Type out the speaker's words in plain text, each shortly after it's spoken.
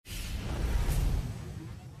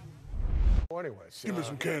Anyways, Give me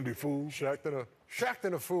some candy, fool. Shaqtin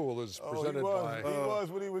A Fool is presented by... He was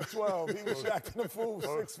when he was 12. He was Shaqtin A Fool,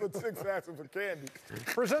 6'6", asking for candy.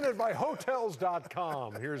 Presented by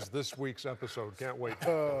Hotels.com. Here's this week's episode. Can't wait.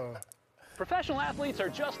 Professional athletes are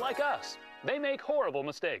just like us. They make horrible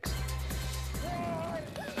mistakes.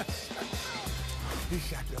 He's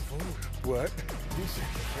Shaqtin A Fool. What? He's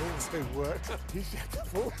Shaqtin A Fool. Say what? He's Shaqtin A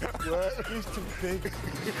Fool. What? He's too big.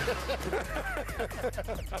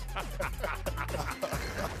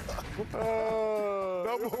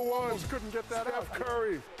 Number one. Couldn't get that out. Steph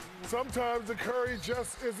Curry. Sometimes the curry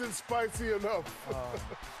just isn't spicy enough.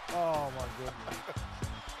 Oh, my goodness.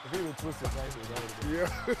 If he would twist his ankles, that would have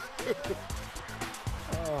been.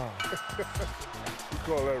 Yeah. You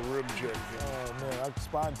call that rim check. Oh, man, I'm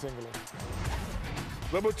spine tingling.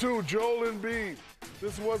 Number two, Joel Embiid.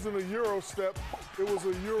 This wasn't a Euro step, it was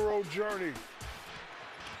a Euro journey.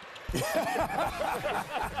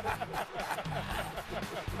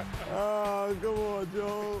 Oh, come on,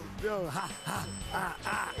 Joe.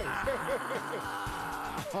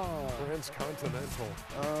 Transcontinental.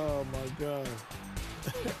 Oh, my God.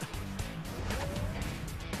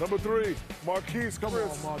 Number three, Marquise Come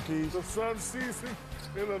Chris. on, Marquise. The sun season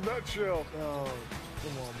in a nutshell. Oh,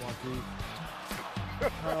 come on, Marquise.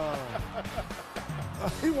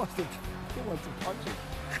 He wants to punch him.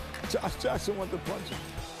 Josh Jackson wants to punch him.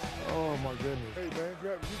 Oh, my goodness. Hey, man,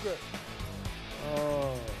 grab it. You got it.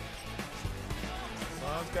 Oh.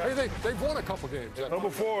 Hey, they've won a couple games. Number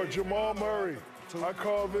four, Jamal Murray. I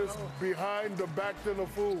call this behind the back than a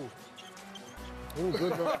fool. Ooh,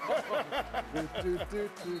 good one.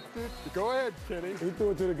 Go ahead, Kenny. He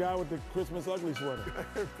threw it to the guy with the Christmas ugly sweater.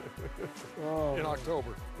 Oh, In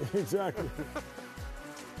October. exactly.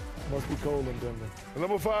 Must be cold in Denver. And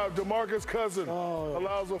number five, DeMarcus Cousins Oh.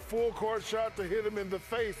 allows a full court shot to hit him in the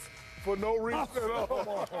face for no reason at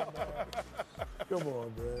all. Come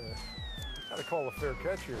on, man. Got to call a fair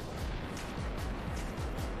catch here.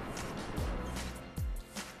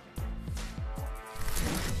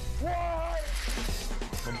 What?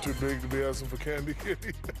 I'm too big to be asking for candy.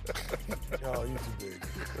 Oh, you too big.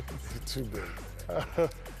 You're too big.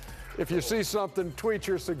 If you see something, tweet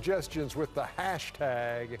your suggestions with the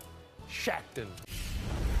hashtag Shaqtin.